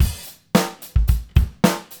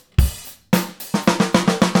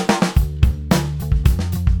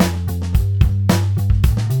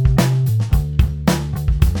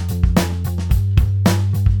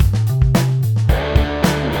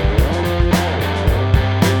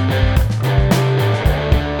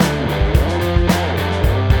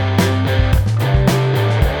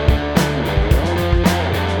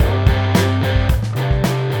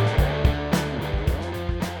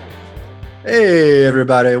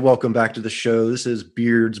everybody? Welcome back to the show. This is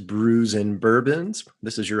Beards, Brews, and Bourbons.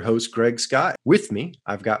 This is your host, Greg Scott. With me,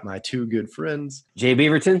 I've got my two good friends. Jay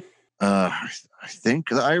Beaverton? I think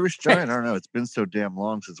the Irish Giant. I don't know. It's been so damn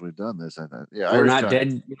long since we've done this. Yeah, we're not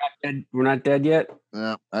dead. We're not dead yet.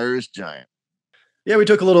 Yeah, Irish Giant. Yeah, we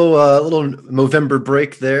took a little Movember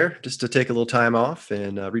break there just to take a little time off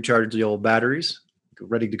and recharge the old batteries.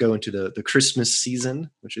 Ready to go into the Christmas season,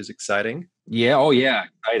 which is exciting. Yeah. Oh, yeah.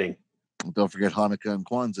 Exciting. Don't forget Hanukkah and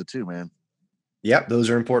Kwanzaa too, man. Yep, those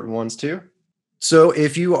are important ones too. So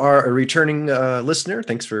if you are a returning listener,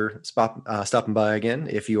 thanks for stopping by again.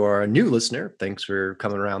 If you are a new listener, thanks for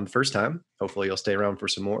coming around the first time. Hopefully you'll stay around for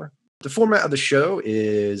some more. The format of the show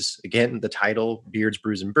is, again, the title, Beards,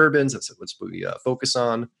 Brews, and Bourbons. That's what we focus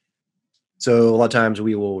on. So a lot of times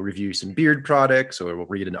we will review some beard products, or we'll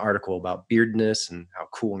read an article about beardness and how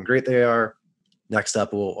cool and great they are. Next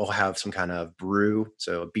up, we'll have some kind of brew,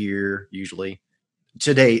 so a beer usually.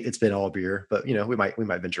 To date, it's been all beer, but we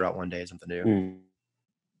might venture out one day something new.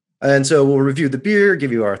 And so we'll review the beer,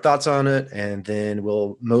 give you our thoughts on it, and then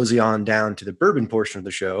we'll mosey on down to the bourbon portion of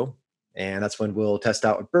the show. And that's when we'll test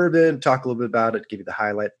out with bourbon, talk a little bit about it, give you the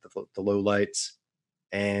highlight, the low lights.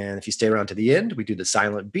 And if you stay around to the end, we do the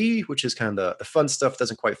silent B, which is kind of the fun stuff.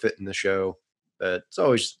 Doesn't quite fit in the show, but it's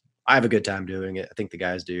always, I have a good time doing it. I think the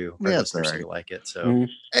guys do. Yeah, that's right. Like it. So,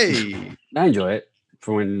 hey, I enjoy it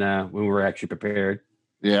for when we're actually prepared.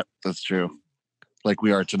 Yeah, that's true. Like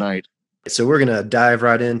we are tonight. So we're going to dive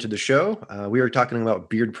right into the show. We are talking about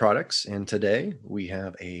beard products, and today we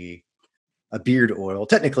have a beard oil.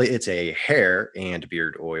 Technically, it's a hair and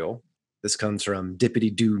beard oil. This comes from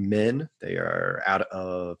Dippity Men. They are out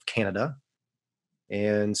of Canada.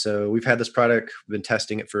 And so we've had this product, been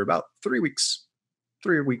testing it for about 3 weeks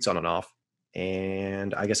on and off.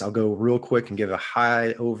 And I guess I'll go real quick and give a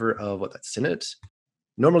high over of what that's in it.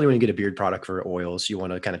 Normally when you get a beard product for oils, you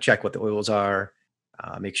want to kind of check what the oils are,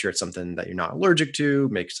 make sure it's something that you're not allergic to,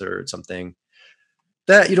 make sure it's something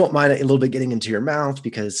that you don't mind a little bit getting into your mouth,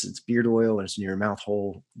 because it's beard oil and it's in your mouth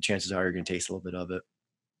hole. Chances are you're going to taste a little bit of it.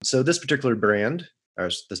 So this particular brand, or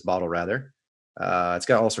this bottle rather, it's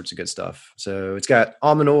got all sorts of good stuff. So it's got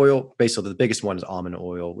almond oil. Basically, the biggest one is almond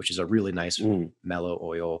oil, which is a really nice mellow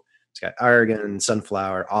oil. It's got argan,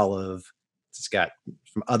 sunflower, olive. It's got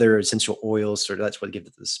some other essential oils. So that's what gives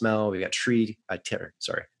it the smell. We got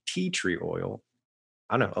tea tree oil.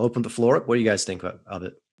 I don't know. I'll open the floor up. What do you guys think of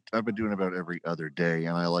it? I've been doing about every other day,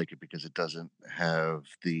 and I like it because it doesn't have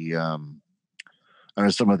the I know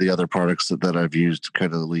some of the other products that I've used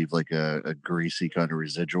kind of leave like a greasy kind of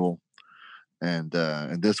residual, and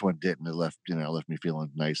this one didn't. It left me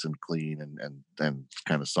feeling nice and clean and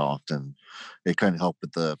kind of soft, and it kind of helped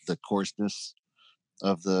with the coarseness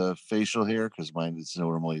of the facial hair, because mine is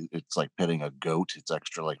normally, it's like petting a goat. It's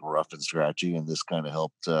extra like rough and scratchy, and this kind of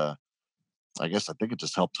helped. I think it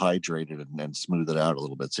just helped hydrate it and smooth it out a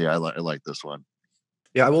little bit. So yeah, I like this one.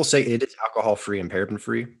 Yeah, I will say it is alcohol-free and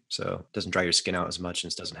paraben-free, so it doesn't dry your skin out as much,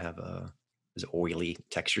 and it doesn't have as oily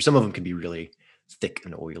texture. Some of them can be really thick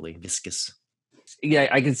and oily, viscous. Yeah,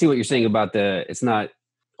 I can see what you're saying about it's not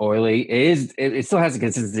oily. It still has the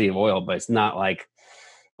consistency of oil, but it's not like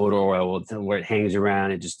odor oil where it hangs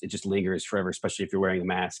around. It just lingers forever, especially if you're wearing a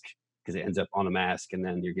mask, because it ends up on a mask, and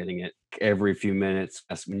then you're getting it every few minutes.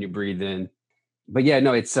 That's when you breathe in. But yeah,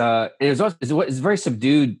 no, it's and it's very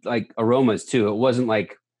subdued, like aromas too. It wasn't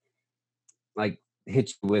like hit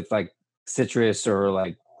you with like citrus or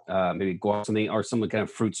like maybe guava something or some kind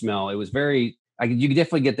of fruit smell. It was very, you could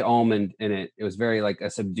definitely get the almond in it. It was very like a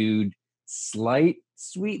subdued, slight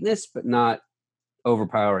sweetness, but not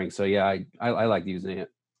overpowering. So yeah, I liked using it.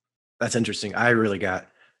 That's interesting. I really got,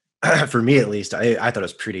 for me at least, I thought it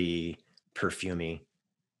was pretty perfumey.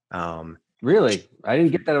 Really, I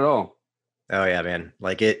didn't get that at all. Oh yeah, man!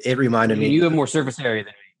 Like it reminded me. You have more surface area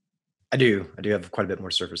than me. I do have quite a bit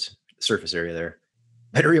more surface area there.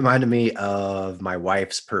 It reminded me of my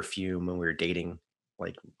wife's perfume when we were dating,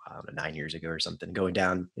 like 9 years ago or something. Going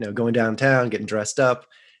downtown, getting dressed up,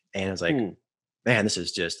 and I was like, man, this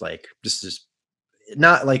is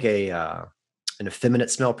not like an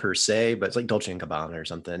effeminate smell per se, but it's like Dolce & Gabbana or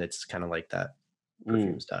something. It's kind of like that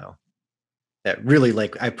perfume style. That really,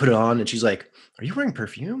 like, I put it on and she's like, "Are you wearing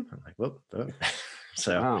perfume?" I'm like, "Whoop."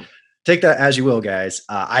 So wow. Take that as you will, guys.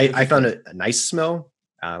 I found it a nice smell.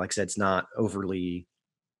 Like I said, it's not overly,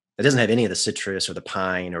 it doesn't have any of the citrus or the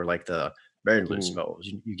pine or like the very loose smells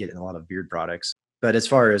you get in a lot of beard products. But as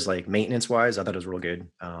far as like maintenance wise, I thought it was real good.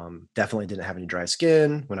 Definitely didn't have any dry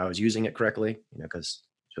skin when I was using it correctly, because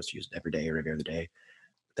I'm supposed to use it every day or every other day.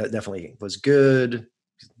 That definitely was good.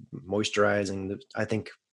 Moisturizing. I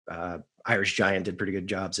think Irish Giant did a pretty good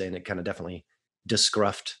job saying it kind of definitely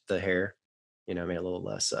descruffed the hair, made it a little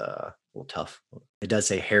less, a little tough. It does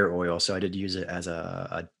say hair oil, so I did use it as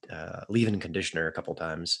a leave-in conditioner a couple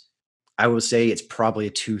times. I will say it's probably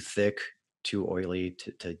too thick, too oily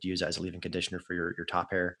to use as a leave-in conditioner for your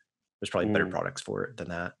top hair. There's probably better products for it than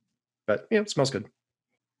that. But it smells good.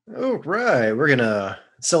 All right, we're gonna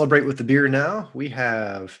celebrate with the beer now.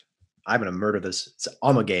 I'm gonna murder this. It's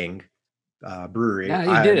ommegang brewery.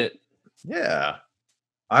 Yeah, you did it. Yeah,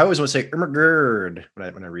 I always want to say Ermagerd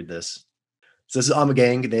when I read this. So this is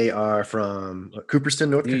ommegang. They are from Cooperston,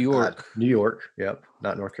 New York. New York. Yep,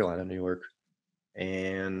 not North Carolina, New York.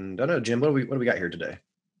 And I don't know, Jim. What do we got here today?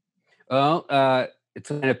 Well, it's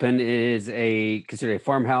hennepin is considered a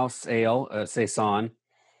farmhouse ale, saison.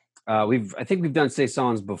 I think we've done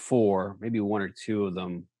saisons before, maybe one or two of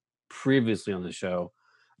them previously on the show.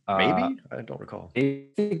 Maybe I don't recall. I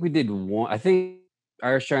think we did one. I think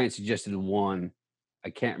Irish Giant suggested one. I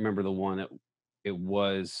can't remember the one that it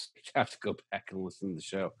was. You have to go back and listen to the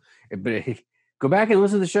show. But go back and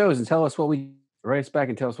listen to the shows and tell us write us back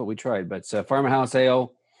and tell us what we tried. But farmhouse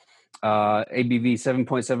ale, ABV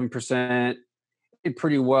 7.7%. Did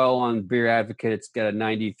pretty well on Beer Advocate. It's got a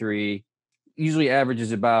 93. Usually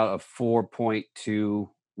averages about a 4.2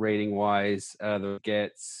 rating wise.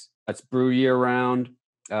 It's brewed year round.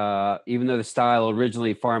 Even though the style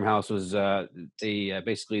originally farmhouse was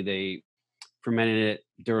they fermented it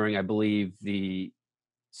during, I believe, the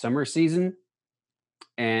summer season,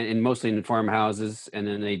 and mostly in farmhouses, and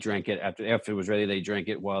then they drank it after it was ready. They drank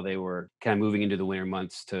it while they were kind of moving into the winter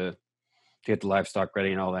months to get the livestock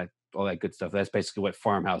ready and all that good stuff. That's basically what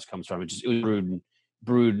farmhouse comes from. It was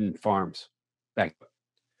brewed in farms back.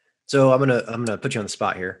 So I'm gonna put you on the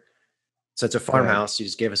spot here. So it's a farmhouse. You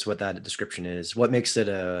just gave us what that description is. What makes it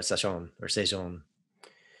a saison or saison?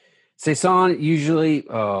 Saison usually,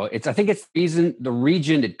 I think it's the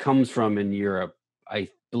region it comes from in Europe. I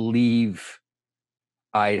believe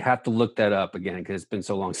I'd have to look that up again because it's been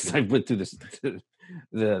so long since I went through this,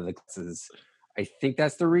 the classes. I think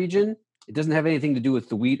that's the region. It doesn't have anything to do with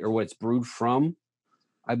the wheat or what it's brewed from,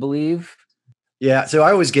 I believe. Yeah, so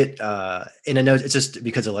I always get in a note. It's just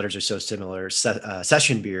because the letters are so similar.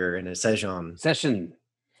 Session beer and a saison. Session,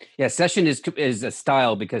 yeah, session is a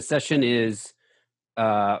style because session is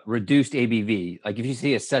reduced ABV. Like if you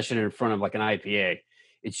see a session in front of like an IPA,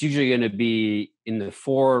 it's usually going to be in the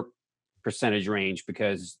 4% range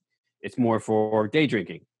because it's more for day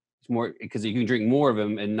drinking. It's more because you can drink more of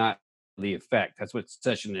them and not the effect. That's what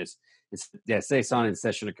session is. Saison and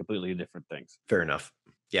session are completely different things. Fair enough.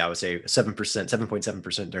 Yeah, I would say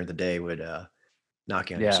 7.7% during the day would knock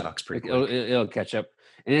you on your socks pretty quick. It'll catch up,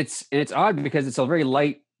 and it's odd because it's a very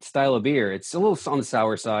light style of beer. It's a little on the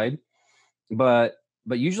sour side, but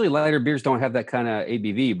usually lighter beers don't have that kind of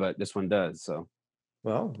ABV, but this one does. So,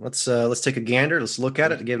 well, let's take a gander. Let's look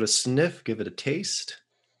at it, give it a sniff, give it a taste.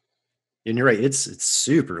 And you're right, it's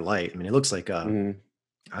super light. I mean, it looks like I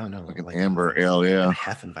don't know, like an amber ale, yeah,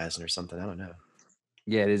 Hefeweizen or something. I don't know.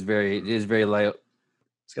 Yeah, it is very light.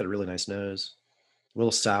 It's got a really nice nose, a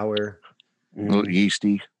little sour, a little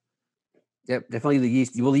yeasty. Yep, definitely the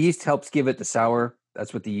yeast. Well, the yeast helps give it the sour.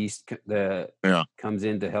 That's what the yeast comes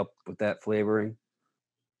in to help with that flavoring.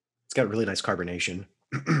 It's got really nice carbonation.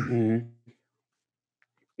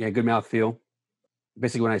 Yeah, good mouthfeel.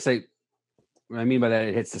 Basically, what I mean by that,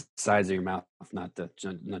 it hits the sides of your mouth, not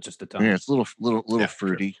just the tongue. Yeah, it's a little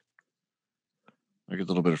fruity. Sure. I get a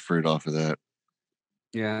little bit of fruit off of that.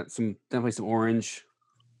 Yeah, definitely some orange.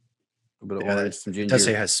 A bit of orange, some ginger. It does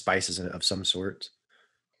say it has spices in it of some sort.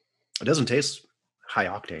 It doesn't taste high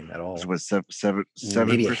octane at all. So what, 7%,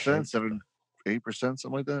 8%, something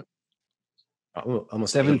like that?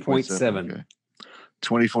 Almost 7.7. Okay.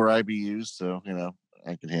 24 IBUs, so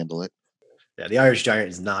I can handle it. Yeah, the Irish Giant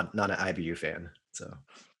is not an IBU fan, so.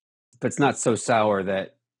 But it's not so sour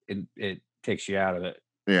that it takes you out of it.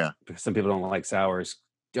 Yeah. Because some people don't like sours.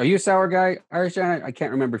 Are you a sour guy, Irish Giant? I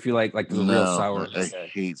can't remember if you like the real sour. I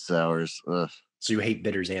hate sours. Ugh. So you hate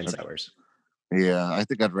bitters and sours? Yeah, I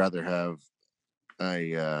think I'd rather have an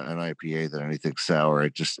IPA than anything sour.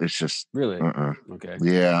 It's just really okay.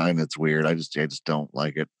 Yeah, and it's weird. I just don't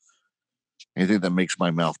like it. Anything that makes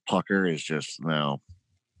my mouth pucker is just no.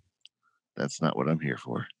 That's not what I'm here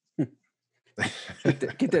for.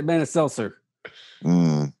 Get that man a seltzer.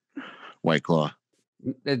 White Claw.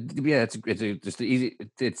 Yeah, it's easy.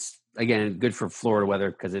 It's again good for Florida weather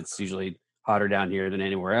because it's usually hotter down here than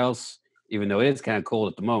anywhere else. Even though it is kind of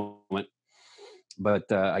cold at the moment, but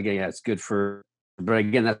again, yeah, it's good for. But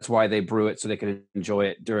again, that's why they brew it so they can enjoy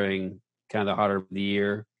it during kind of the hotter of the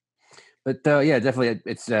year. But yeah, definitely,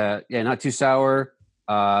 it's not too sour,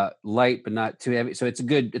 light but not too heavy. So it's a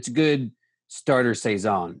good starter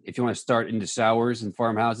saison. If you want to start into sours and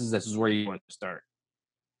farmhouses, this is where you want to start.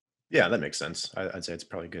 Yeah, that makes sense. I'd say it's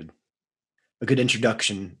probably a good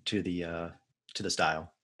introduction to the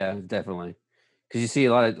style. Yeah, definitely. Because you see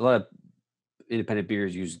a lot of independent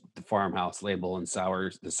beers use the farmhouse label and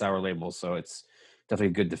the sour label, so it's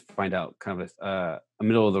definitely good to find out kind of a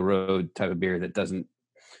middle of the road type of beer that doesn't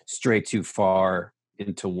stray too far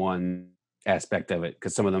into one aspect of it.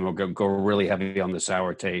 Because some of them will go really heavy on the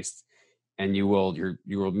sour taste, and you will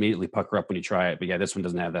immediately pucker up when you try it. But yeah, this one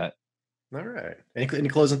doesn't have that. All right. Any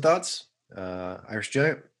closing thoughts? Irish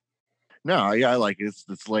Giant? No, yeah, I like it.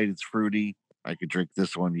 It's light, it's fruity. I could drink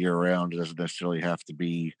this one year round. It doesn't necessarily have to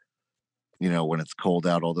be, when it's cold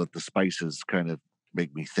out, although the spices kind of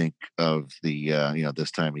make me think of the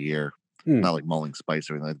this time of year. Not like mulling spice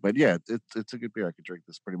or anything like that. But yeah, it's a good beer. I could drink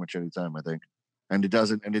this pretty much any time, I think. And it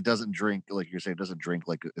doesn't drink, like you're saying, it doesn't drink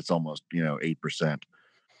like it's almost 8%.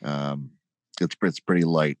 It's pretty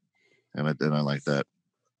light, and I like that.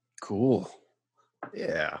 Cool.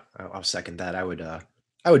 Yeah, I'll second that. I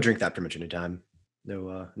would drink that pretty much any time.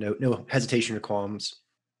 No hesitation or qualms.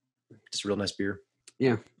 Just a real nice beer.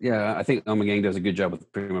 Yeah. I think Ommegang does a good job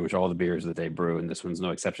with pretty much all the beers that they brew, and this one's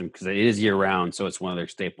no exception because it is year round, so it's one of their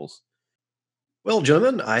staples. Well,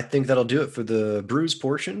 gentlemen, I think that'll do it for the brews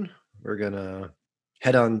portion. We're gonna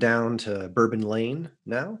head on down to Bourbon Lane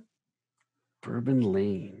now. Bourbon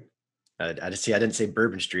Lane. I didn't say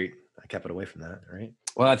Bourbon Street. I kept it away from that. Right.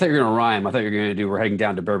 Well, I thought you were gonna rhyme. I thought you were gonna do we're heading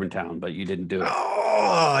down to Bourbon Town, but you didn't do it.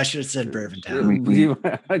 Oh, I should have said Bourbon Town.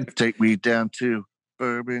 Take me down to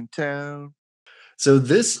Bourbon Town. So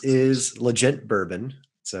this is Legent bourbon.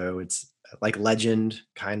 So it's like Legend,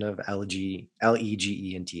 kind of Legent,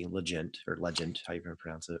 Legent or Legend, how you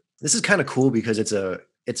pronounce it. This is kind of cool because it's a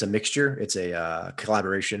mixture. It's a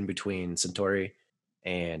collaboration between Suntory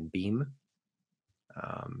and Beam.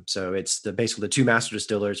 So it's basically the two master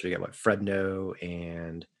distillers. We got Fredno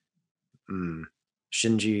and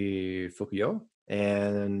Shinji Fukuyo,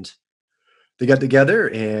 and they got together,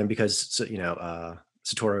 and because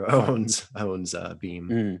Satoru owns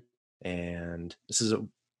Beam, and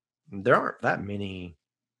there aren't that many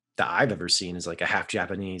that I've ever seen as like a half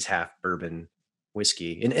Japanese, half bourbon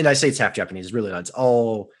whiskey, and I say it's half Japanese, really not. It's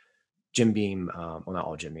all Jim Beam. Well, not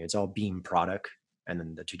all Jim Beam. It's all Beam product, and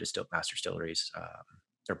then the two master distilleries,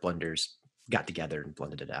 their blenders got together and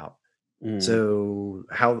blended it out. So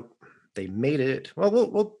how they made it?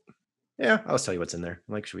 Well, yeah, I'll tell you what's in there.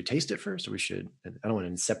 Like, should we taste it first, or we should? I don't want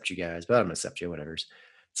to incept you guys, but I'm gonna incept you, whatever's.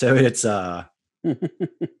 So it's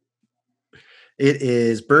it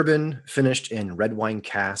is bourbon finished in red wine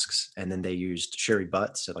casks, and then they used sherry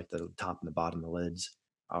butts, so like the top and the bottom, the lids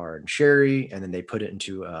are in sherry, and then they put it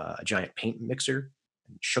into a giant paint mixer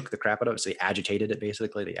and shook the crap out of it. So they agitated it,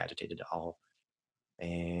 basically. They agitated it all.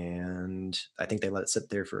 And I think they let it sit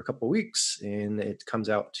there for a couple of weeks, and it comes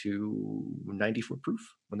out to 94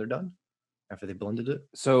 proof when they're done after they blended it.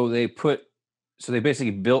 So they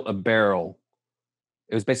basically built a barrel.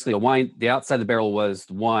 It was basically a wine. The outside of the barrel was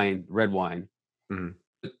wine, red wine.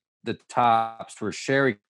 Mm-hmm. The tops were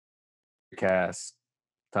sherry cask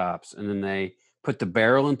tops, and then they put the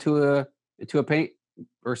barrel into a paint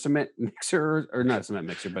or cement mixer, or not a cement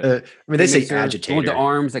mixer, but I mean, they say agitator with the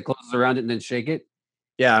arms that closes around it and then shake it.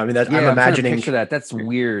 Yeah, I mean, I'm imagining picture that. That's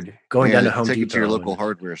weird. Going down to Home Depot, Depot to your local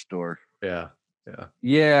hardware store. Yeah.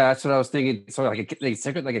 That's what I was thinking. So like they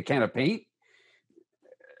stick it like a can of paint.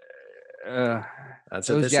 That's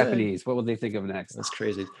those Japanese. What would they think of next? That's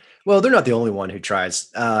crazy. Well, they're not the only one who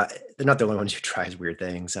tries. They're not the only ones who tries weird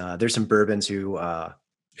things. There's some bourbons who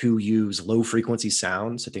use low frequency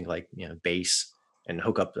sounds. I think like bass, and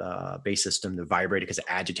hook up bass system to vibrate it because it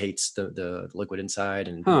agitates the liquid inside,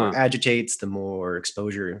 and the more it agitates, the more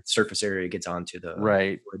exposure surface area gets onto the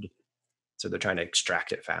liquid. So they're trying to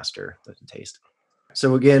extract it faster, the taste.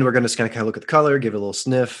 So again, we're going to kind of look at the color, give it a little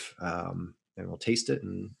sniff, and we'll taste it,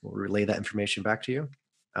 and we'll relay that information back to you.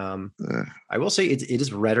 I will say it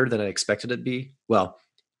is redder than I expected it to be. Well,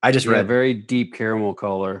 I just read very deep caramel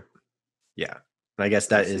color. Yeah, and I guess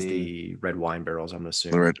that is the red wine barrels, I'm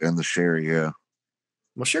assuming. The red and the sherry, yeah.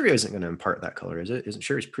 Well, sherry isn't going to impart that color, is it? Isn't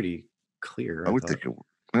sherry's pretty clear? I would think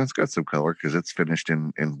it's got some color because it's finished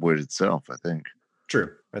in wood itself, I think. True,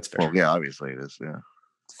 that's fair. Well, yeah, obviously it is. Yeah,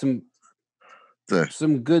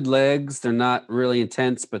 some good legs. They're not really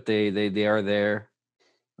intense, but they are there.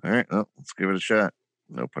 All right, well, let's give it a shot.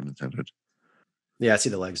 No pun intended. Yeah, I see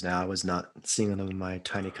the legs now. I was not seeing them in my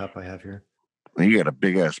tiny cup I have here. Well, you got a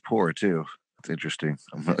big ass pour too. It's interesting.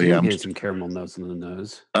 I'm getting some caramel notes in the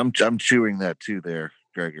nose. I'm chewing that too, there,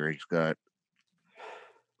 Gregory Scott.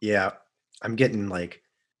 Yeah, I'm getting like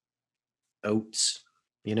oats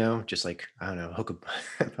just like, I don't know, hook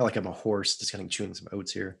I feel like I'm a horse just kind of chewing some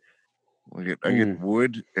oats here. I get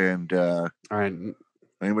wood, and All right.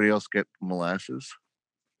 anybody else get molasses?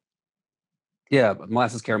 Yeah,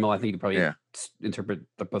 molasses caramel. I think you could probably Yeah. interpret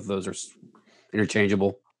that both of those are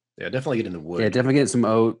interchangeable. Yeah, definitely get in the wood. Yeah, definitely getting some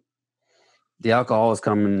oat. The alcohol is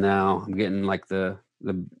coming now. I'm getting like the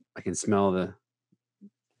I can smell the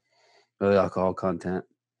alcohol content.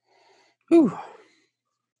 Whew.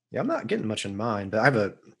 Yeah, I'm not getting much in mine, but I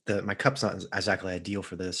have my cup's not exactly ideal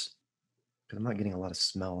for this because I'm not getting a lot of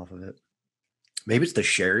smell off of it. Maybe it's the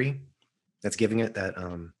sherry that's giving it that.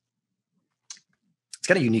 It's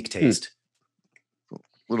got a unique taste. A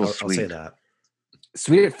little I'll sweet. say that.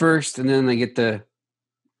 Sweet at first, and then I get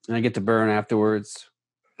the burn afterwards,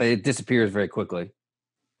 but it disappears very quickly.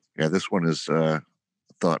 Yeah, this one is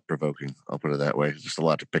thought provoking. I'll put it that way. It's just a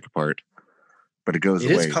lot to pick apart, but it goes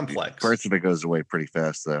away. It is complex. Parts of it goes away pretty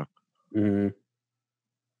fast, though. Mm-hmm.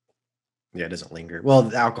 Yeah, it doesn't linger. Well,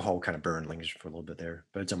 the alcohol kind of burn lingers for a little bit there,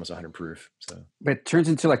 but it's almost 100 proof. So, but it turns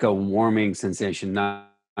into like a warming sensation,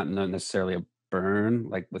 not necessarily a burn,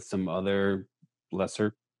 like with some other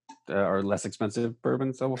lesser or less expensive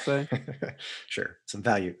bourbons, I will say. Sure, some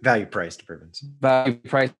value priced bourbons. Value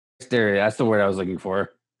price there. That's the word I was looking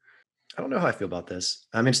for. I don't know how I feel about this.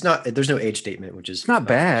 I mean, it's not. There's no age statement, which is it's not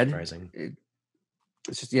bad. Surprising.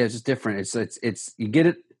 It's just different. It's you get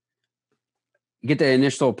it. You get the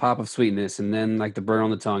initial pop of sweetness, and then like the burn on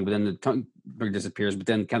the tongue, but then the tongue disappears. But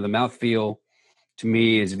then kind of the mouthfeel, to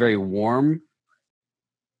me, is very warm-ish,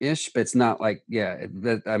 but it's not like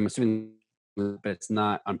I'm assuming, but it's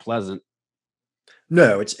not unpleasant.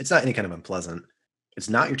 No, it's not any kind of unpleasant. It's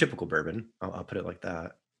not your typical bourbon. I'll put it like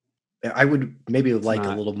that. I would maybe like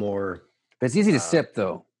a little more. But it's easy to sip,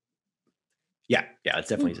 though. Yeah, it's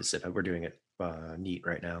definitely easy to sip. We're doing it neat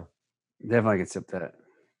right now. Definitely can sip that.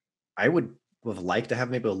 I would have liked to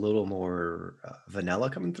have maybe a little more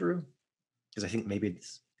vanilla coming through, because I think maybe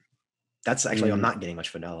that's actually I'm not getting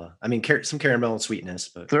much vanilla. I mean, some caramel sweetness,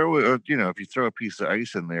 but throw if you throw a piece of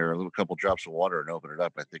ice in there, a little couple drops of water, and open it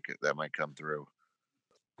up, I think that might come through.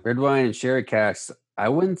 Red wine and sherry casks, I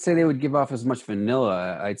wouldn't say they would give off as much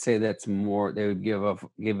vanilla. I'd say that's more. They would give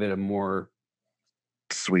it a more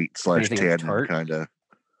sweet / tannin kind of.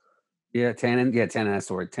 Yeah, tannin. Yeah, tannin. That's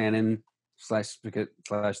the word. Tannin /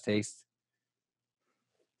 taste.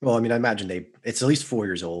 Well, I mean, I imagine it's at least 4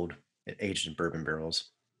 years old, aged in bourbon barrels.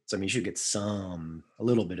 So I mean, you should get a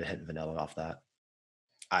little bit of hint of vanilla off that.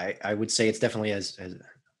 I would say it's definitely, as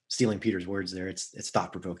stealing Peter's words there, it's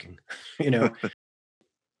thought provoking.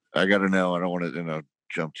 I got to know. I don't want to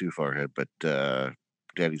jump too far ahead, but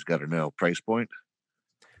Daddy's got to know price point.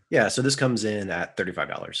 Yeah, so this comes in at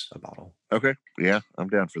 $35 a bottle. Okay, yeah, I'm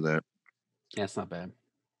down for that. Yeah, it's not bad.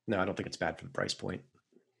 No, I don't think it's bad for the price point.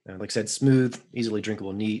 Like I said, smooth, easily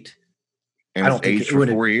drinkable, neat. And I don't think aged for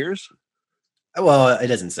 4 years. Well, it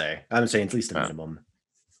doesn't say. I'm saying at least a minimum.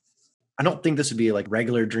 I don't think this would be like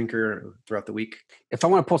regular drinker throughout the week. If I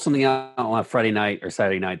want to pull something out on a Friday night or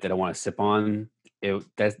Saturday night that I want to sip on,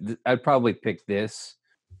 I'd probably pick this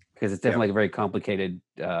because it's definitely a very complicated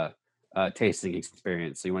tasting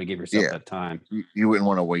experience. So you want to give yourself that time. You wouldn't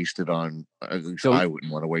want to waste it on. At least I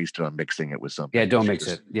wouldn't want to waste it on mixing it with something. Yeah, don't mix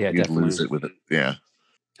it. Yeah, you'd definitely lose it with it. Yeah.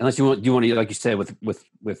 Unless you want to, like you said,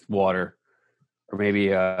 with water or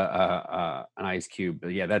maybe an ice cube.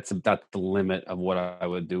 But yeah, that's about the limit of what I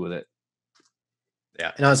would do with it.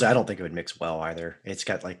 Yeah, and honestly, I don't think it would mix well either. It's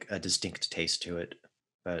got like a distinct taste to it,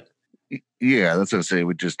 but yeah, that's what I say. It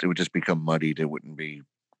would just become muddied. It wouldn't be,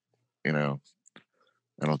 I don't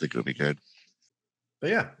think it would be good. But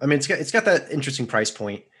yeah, I mean, it's got that interesting price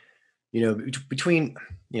point. Between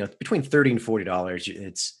 $30 and $40,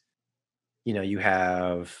 it's you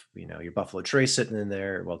have your Buffalo Trace sitting in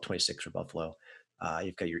there. Well, 26 for Buffalo.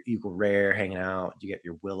 You've got your Eagle Rare hanging out. You get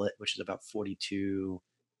your Willet, which is about 42.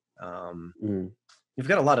 You've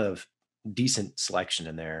got a lot of decent selection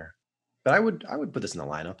in there, but I would put this in the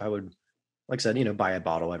lineup. I would, like I said, buy a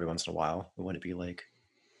bottle every once in a while. It wouldn't be like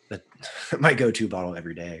that my go-to bottle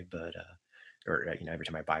every day, but or every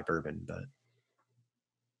time I buy bourbon. But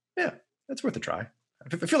yeah, that's worth a try.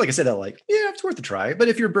 I feel like I said that like, yeah, it's worth a try. But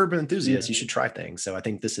if you're a bourbon enthusiast, you should try things. So I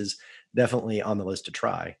think this is definitely on the list to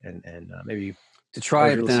try, and maybe to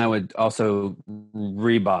try it. Then I would also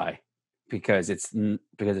rebuy because it's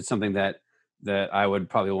something that I would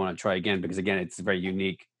probably want to try again, because again, it's a very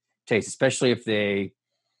unique taste, especially if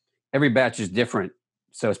every batch is different.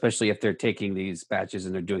 So especially if they're taking these batches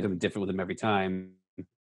and they're doing something different with them every time,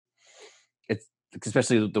 it's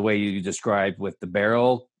especially the way you described with the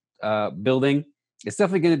barrel building, it's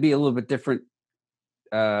definitely going to be a little bit different.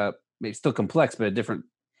 Maybe still complex, but a different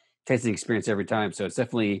tasting experience every time. So it's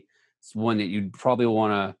definitely one that you'd probably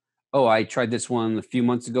want to. Oh, I tried this one a few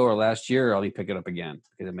months ago or last year. I'll pick it up again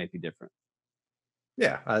because it might be different.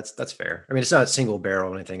 Yeah, that's fair. I mean, it's not a single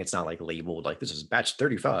barrel or anything. It's not like labeled like this is batch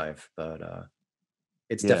 35, but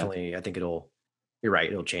it's definitely. I think it'll. You're right.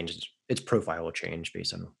 It'll change. Its profile will change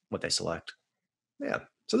based on what they select. Yeah.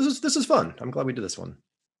 So this is fun. I'm glad we did this one.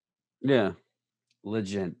 Yeah.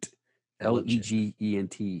 Legent.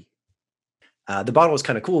 Legent. The bottle is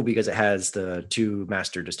kind of cool because it has the two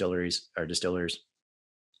master distillers,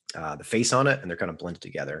 the face on it, and they're kind of blended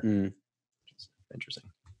together. Interesting.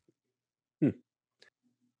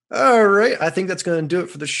 All right. I think that's going to do it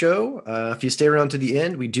for the show. If you stay around to the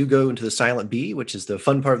end, we do go into the Silent B, which is the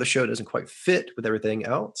fun part of the show. It doesn't quite fit with everything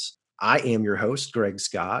else. I am your host, Greg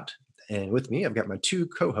Scott. And with me, I've got my two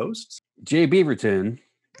co-hosts. Jay Beaverton.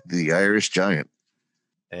 The Irish Giant.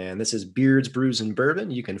 And this is Beards, Brews, and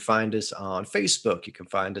Bourbon. You can find us on Facebook. You can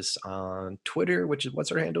find us on Twitter, which is,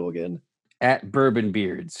 what's our handle again? @Bourbon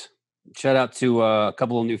Beards. Shout out to a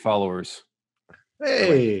couple of new followers.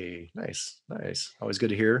 Hey, nice. Always good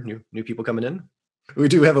to hear new people coming in. We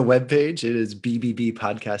do have a webpage. It is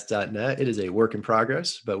bbbpodcast.net. It is a work in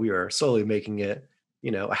progress, but we are slowly making it,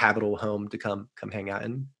 a habitable home to come hang out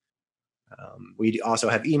in. We also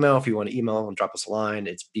have email. If you want to email and drop us a line,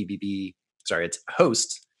 it's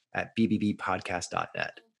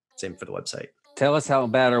host@bbbpodcast.net. Same for the website. Tell us how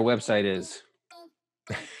bad our website is.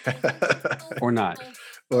 Or not.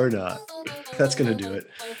 That's gonna do it.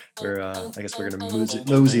 I guess we're gonna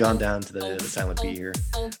mosey on down to the Silent B here.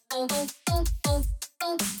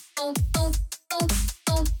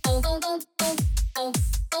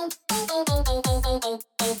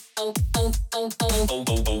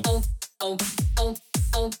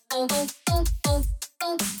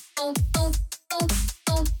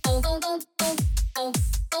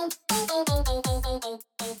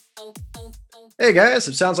 Hey guys,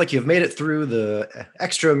 it sounds like you've made it through the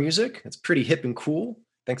extra music. It's pretty hip and cool.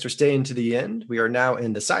 Thanks for staying to the end. We are now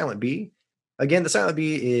in the Silent B. Again, the Silent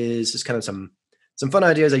B is just kind of some fun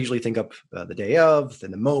ideas I usually think up the day of, in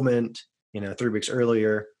the moment, 3 weeks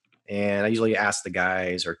earlier. And I usually ask the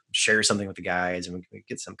guys or share something with the guys, and we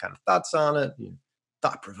get some kind of thoughts on it,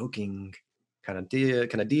 thought-provoking kind of deal.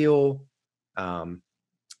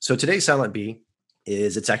 So today's Silent B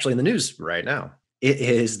it's actually in the news right now.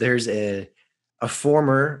 There's a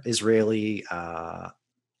former Israeli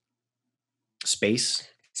space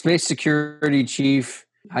security chief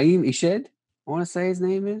Haim Ished, I want to say his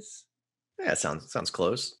name is. Yeah, sounds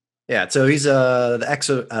close. Yeah, so he's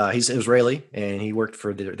he's Israeli, and he worked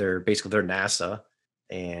for their NASA,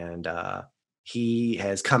 and he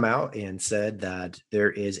has come out and said that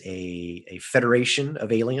there is a federation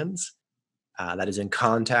of aliens that is in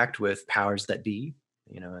contact with powers that be,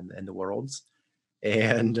 in the worlds,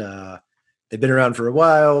 and they've been around for a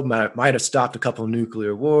while. Might have stopped a couple of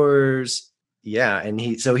nuclear wars. Yeah, and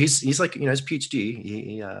he's like his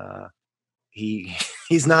PhD.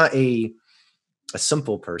 He's not a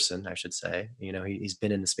simple person, I should say. He's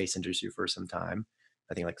been in the space industry for some time.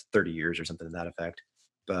 I think like 30 years or something to that effect.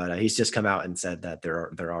 But he's just come out and said that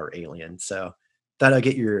there are aliens. So thought I'd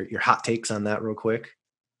get your hot takes on that real quick.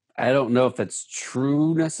 I don't know if that's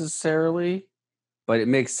true necessarily, but it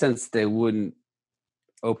makes sense they wouldn't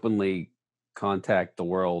openly contact the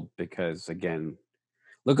world because, again,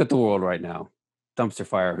 look at the world right now. Dumpster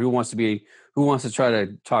fire. Who wants to try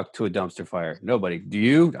to talk to a dumpster fire? Nobody. Do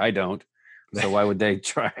you? I don't. So why would they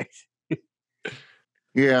try?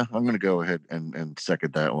 Yeah, I'm going to go ahead and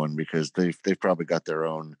second that one because they've probably got their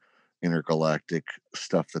own intergalactic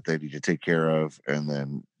stuff that they need to take care of, and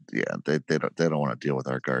then they don't want to deal with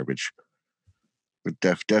our garbage. But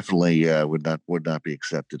definitely would not be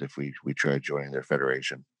accepted if we tried joining their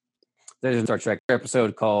federation. There's a Star Trek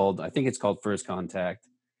episode called First Contact,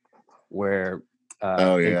 where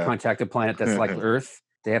they contact a planet that's like Earth.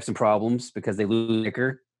 They have some problems because they lose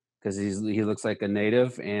Nicker because he looks like a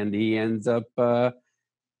native, and he ends up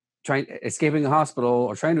trying to escape a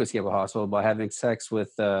hospital by having sex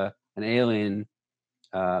with an alien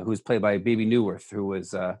who's played by Baby Newworth, who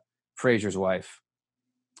was Frasier's wife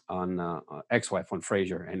on ex-wife on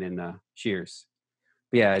Frasier and in Cheers.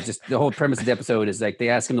 But yeah, just the whole premise of the episode is like they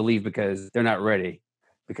ask him to leave because they're not ready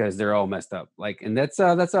because they're all messed up. Like, and that's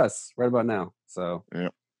us right about now. So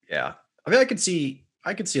yeah. I mean, I could see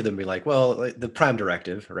them be like, well, like the Prime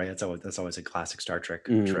Directive, right? That's always a classic Star Trek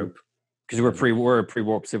trope. Because we're a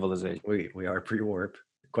pre-warp civilization. We are pre-warp,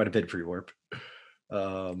 quite a bit pre-warp.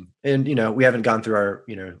 And we haven't gone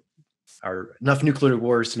through our enough nuclear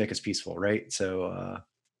wars to make us peaceful, right? So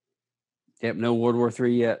yep, no World War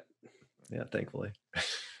III yet. Yeah, thankfully.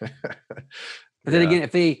 But then again,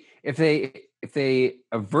 if they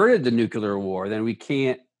averted the nuclear war, then we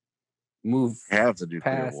can't move Have the nuclear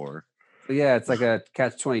past. war. So yeah, it's like a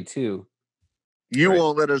catch-22. You Right.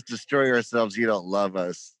 won't let us destroy ourselves. You don't love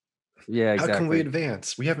us. Yeah, How exactly. can we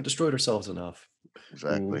advance? We haven't destroyed ourselves enough.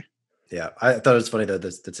 Exactly. Yeah, I thought it was funny that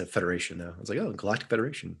that's a federation though. I was like, oh, Galactic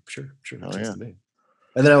Federation. Sure, makes Oh, sense yeah. to me.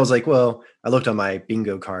 And then I was like, well, I looked on my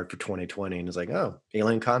bingo card for 2020 and it's like, oh,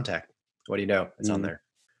 alien contact. What do you know? It's on there.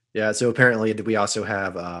 Yeah, so apparently we also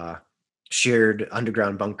have shared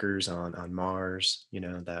underground bunkers on Mars,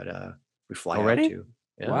 that we fly out Already? to.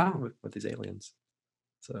 Yeah, Wow. with these aliens.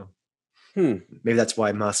 So Hmm. maybe that's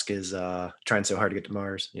why Musk is trying so hard to get to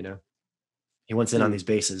Mars, He wants in on these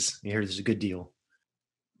bases. He hears it's a good deal.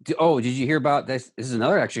 Did you hear about this? This is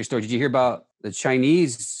another actually story. Did you hear about the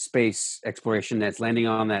Chinese space exploration that's landing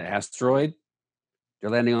on that asteroid? They're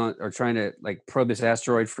landing on or trying to like probe this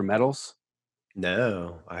asteroid for metals.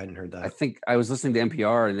 No, I hadn't heard I that. think I was listening to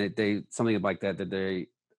NPR and they something like that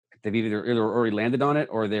they've either already landed on it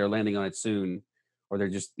or they're landing on it soon, or they're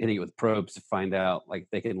just hitting it with probes to find out like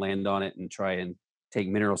they can land on it and try and take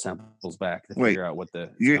mineral samples back to Wait, figure out what the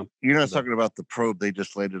You're not talking about the probe they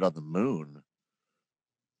just landed on the moon.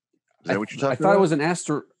 Is that what you're talking about? I thought it was an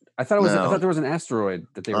asteroid. I thought there was an asteroid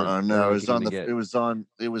that they were. No, it was on get. It was on.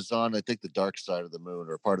 I think the dark side of the moon,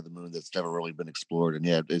 or part of the moon that's never really been explored. And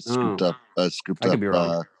yeah, it scooped up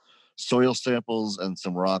soil samples and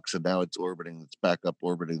some rocks, and now it's orbiting. It's back up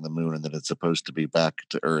orbiting the moon, and then it's supposed to be back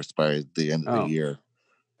to Earth by the end of the year.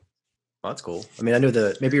 Well, that's cool. I mean, I know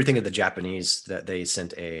maybe you're thinking of the Japanese that they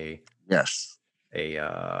sent a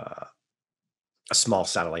small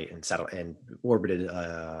satellite and orbited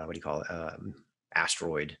what do you call it,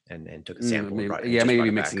 asteroid and took a sample.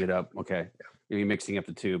 Maybe mixing it up. Okay, maybe mixing up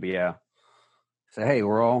the two. But yeah, so hey,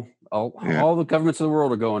 we're all the governments of the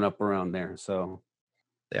world are going up around there. So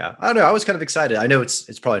yeah, I don't know. I was kind of excited. I know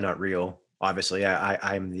it's probably not real. Obviously,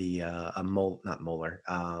 I'm the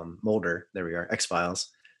Mulder. There we are. X-Files.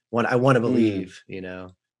 I want to believe,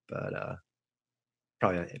 but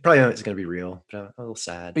probably it's going to be real. But I'm a little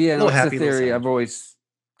sad. But yeah, a little it's happy. the theory. I've always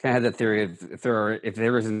kind of had that theory of if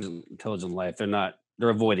there isn't intelligent life, they're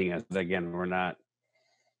avoiding us. Again, we're not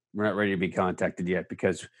ready to be contacted yet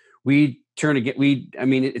because we turn to get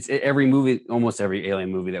it's every movie, almost every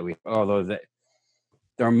alien movie that although that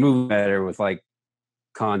there are movies better with like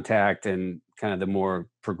Contact and kind of the more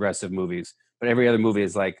progressive movies, but every other movie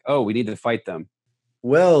is like, oh, we need to fight them.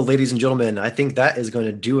 Well, ladies and gentlemen, I think that is going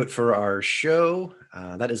to do it for our show.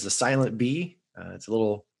 That is the Silent B. It's a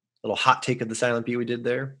little hot take of the Silent B we did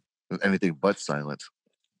there. Anything but silent.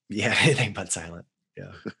 Yeah, anything but silent.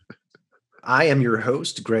 Yeah. I am your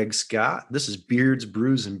host, Greg Scott. This is Beards,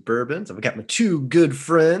 Brews, and Bourbons. I've got my two good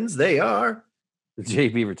friends. They are Jay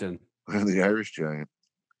Beaverton and the Irish Giant.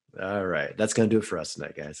 All right. That's going to do it for us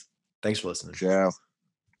tonight, guys. Thanks for listening. Ciao.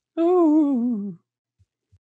 Ooh.